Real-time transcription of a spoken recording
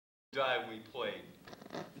died when we played.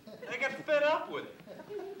 I got fed up with it.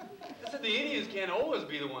 I said the Indians can't always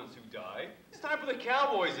be the ones who die. It's time for the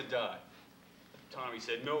cowboys to die. Tommy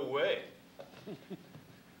said, no way.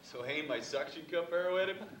 So I aimed my suction cup arrow at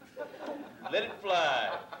him, let it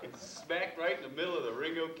fly, and smacked right in the middle of the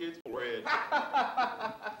Ringo kid's forehead.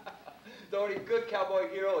 The only good cowboy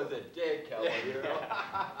hero is a dead cowboy hero.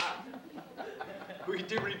 We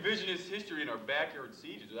did revisionist history in our backyard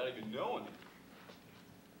sieges without even knowing it.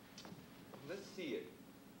 Let's see it.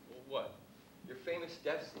 Well, what? Your famous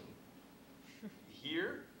death scene.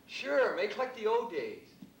 Here? Sure, make like the old days.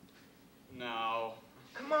 No.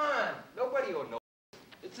 Come on, nobody will know.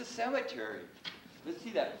 It's a cemetery. Let's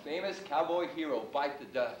see that famous cowboy hero bite the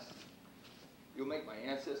dust. You'll make my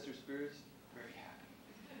ancestor spirits very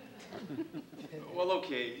happy. Well,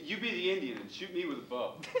 okay, you be the Indian and shoot me with a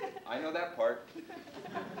bow. I know that part.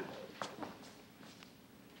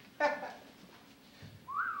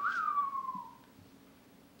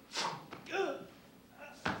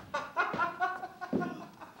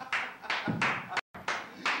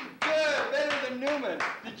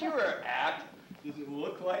 Did you ever act? Does it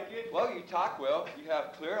look like it? Well, you talk well. You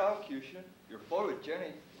have clear elocution. You're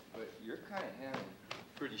photogenic, but you're kind of hammy.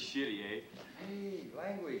 Pretty shitty, eh? Hey,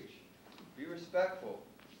 language. Be respectful.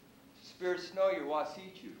 Spirits know you're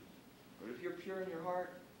Wasichu. But if you're pure in your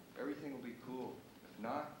heart, everything will be cool. If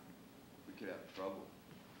not, we could have trouble.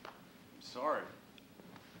 I'm sorry.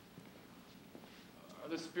 Are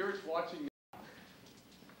the spirits watching me?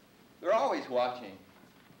 They're always watching.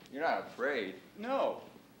 You're not afraid. No.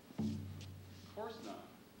 Of course not.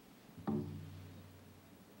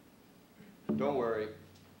 Don't worry.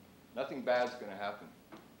 Nothing bad's gonna happen.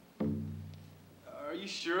 Are you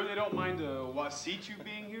sure they don't mind Wasichu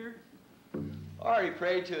being here? I already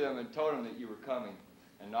prayed to them and told them that you were coming.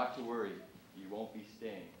 And not to worry, you won't be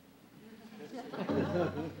staying.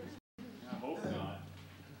 I hope not.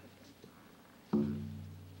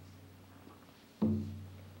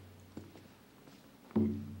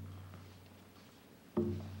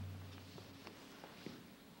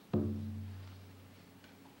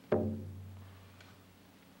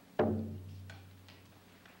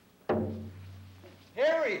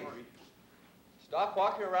 Harry! Stop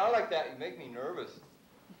walking around like that. You make me nervous.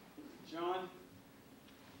 John?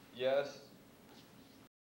 Yes?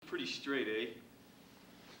 Pretty straight, eh?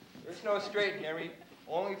 There's no straight, Henry.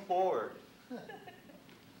 Only forward.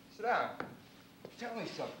 Sit down. Tell me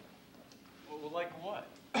something. Well, like what?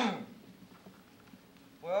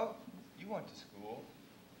 Well, you went to school.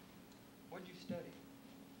 What did you study?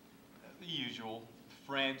 The usual.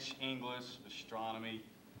 French, English, astronomy.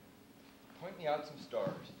 Point me out some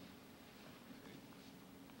stars.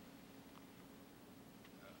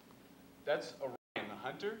 That's Orion, the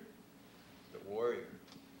hunter? The warrior.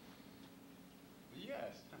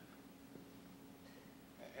 Yes.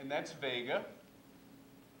 And that's Vega.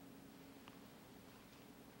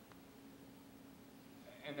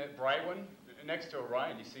 And that bright one next to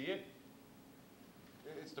Orion, you see it?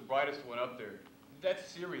 It's the brightest one up there. That's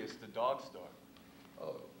Sirius, the dog star.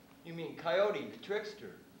 Oh, you mean Coyote, the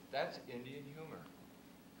trickster. That's Indian humor.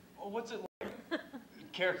 Well, what's it like?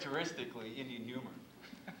 Characteristically, Indian humor.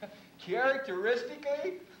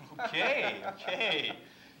 Characteristically? Okay, okay.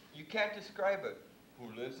 You can't describe it.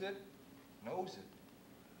 Who lives it, knows it.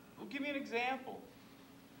 Well, give me an example.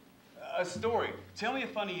 A story. Tell me a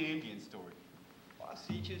funny Indian story.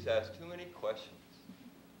 Wasichus ask too many questions.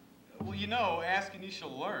 Well, you know, ask and you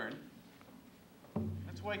shall learn.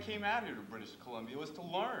 That's why I came out here to British Columbia, was to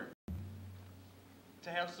learn. To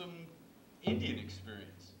have some Indian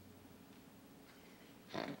experience.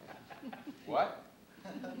 What?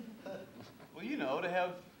 Well, you know, to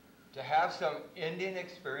have... To have some Indian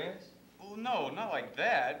experience? Well, no, not like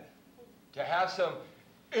that. To have some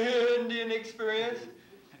Indian experience?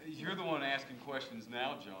 You're the one asking questions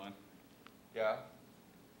now, John. Yeah?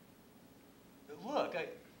 Look,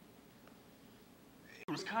 it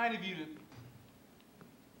was kind of you to...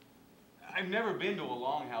 I've never been to a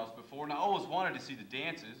longhouse before, and I always wanted to see the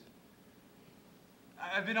dances.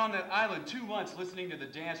 I've been on that island 2 months listening to the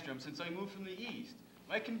dance drum since I moved from the east.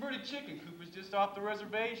 My converted chicken coop was just off the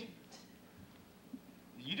reservation.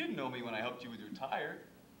 You didn't know me when I helped you with your tire.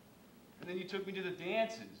 And then you took me to the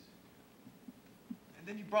dances. And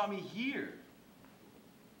then you brought me here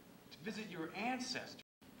to visit your ancestors.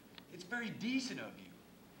 It's very decent of you.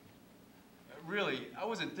 Really, I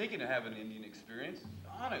wasn't thinking of having an Indian experience,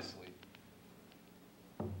 honestly.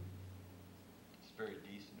 It's very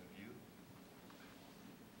decent of you.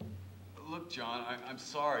 Look, John, I'm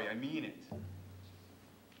sorry. I mean it.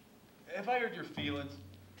 Have I hurt your feelings?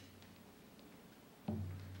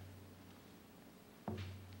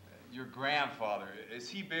 Your grandfather, is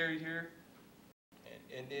he buried here?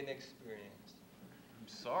 An Indian experience. I'm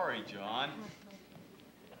sorry, John.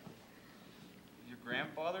 Your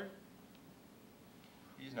grandfather?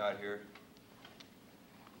 He's not here.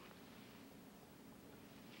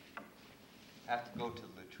 Have to go to the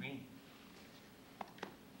latrine.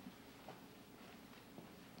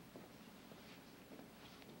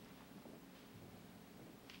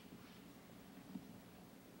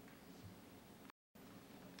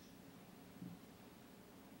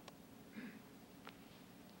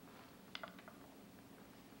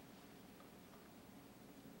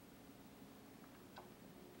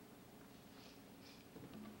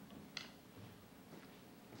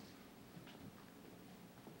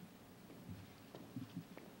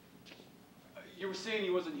 You were saying he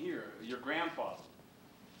wasn't here, your grandfather.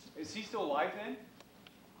 Is he still alive then?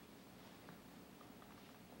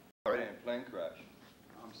 Right in a plane crash.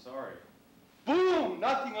 I'm sorry. Boom!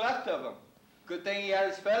 Nothing left of him. Good thing he had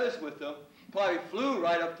his feathers with him. Probably flew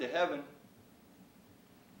right up to heaven.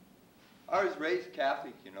 I was raised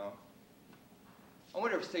Catholic, you know. I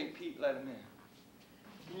wonder if St. Pete let him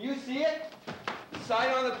in. Can you see it? The sign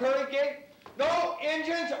on the pearly gate? No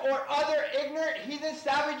Indians or other ignorant heathen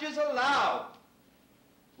savages allowed.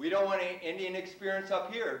 We don't want any Indian experience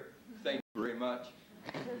up here. Thank you very much.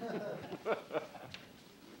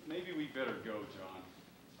 Maybe we better go, John.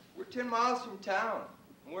 We're 10 miles from town,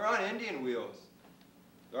 and we're on Indian wheels.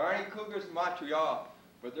 There aren't any cougars in Montreal,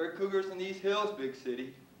 but there are cougars in these hills, Big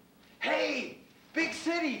City. Hey, Big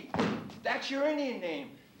City! That's your Indian name.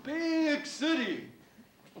 Big City!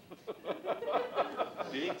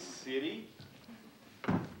 Big City?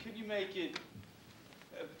 Could you make it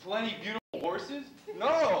plenty beautiful horses?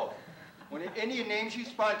 No! When an Indian names you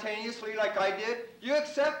spontaneously like I did, you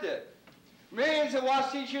accept it. Millions of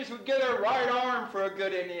Wasatchers would give their right arm for a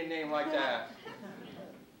good Indian name like that.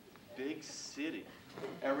 Big City.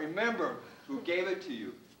 And remember who gave it to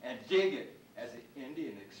you, and dig it as an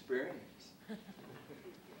Indian experience.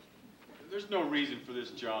 There's no reason for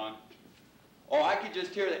this, John. Oh, I could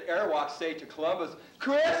just hear the airwalk say to Columbus,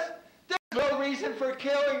 Chris, there's no reason for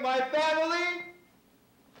killing my family.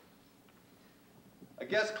 I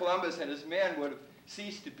guess Columbus and his men would have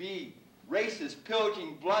ceased to be racist,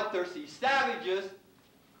 pillaging, bloodthirsty savages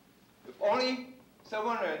if only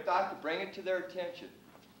someone had thought to bring it to their attention.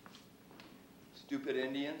 Stupid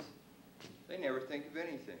Indians, they never think of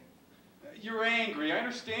anything. You're angry, I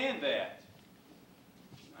understand that.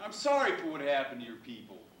 I'm sorry for what happened to your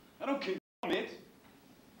people. I don't condone it.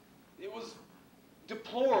 It was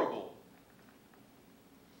deplorable.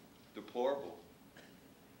 Deplorable.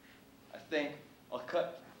 I think I'll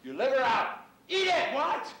cut your liver out. Eat it!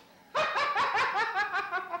 What?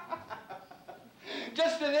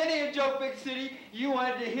 Just an Indian joke, Big City. You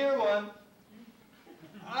wanted to hear one.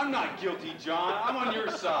 I'm not guilty, John. I'm on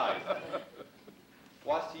your side.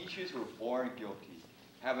 Wasatchers were born guilty.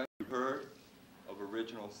 Haven't you heard of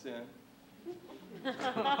original sin?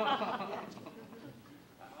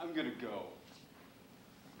 I'm gonna go.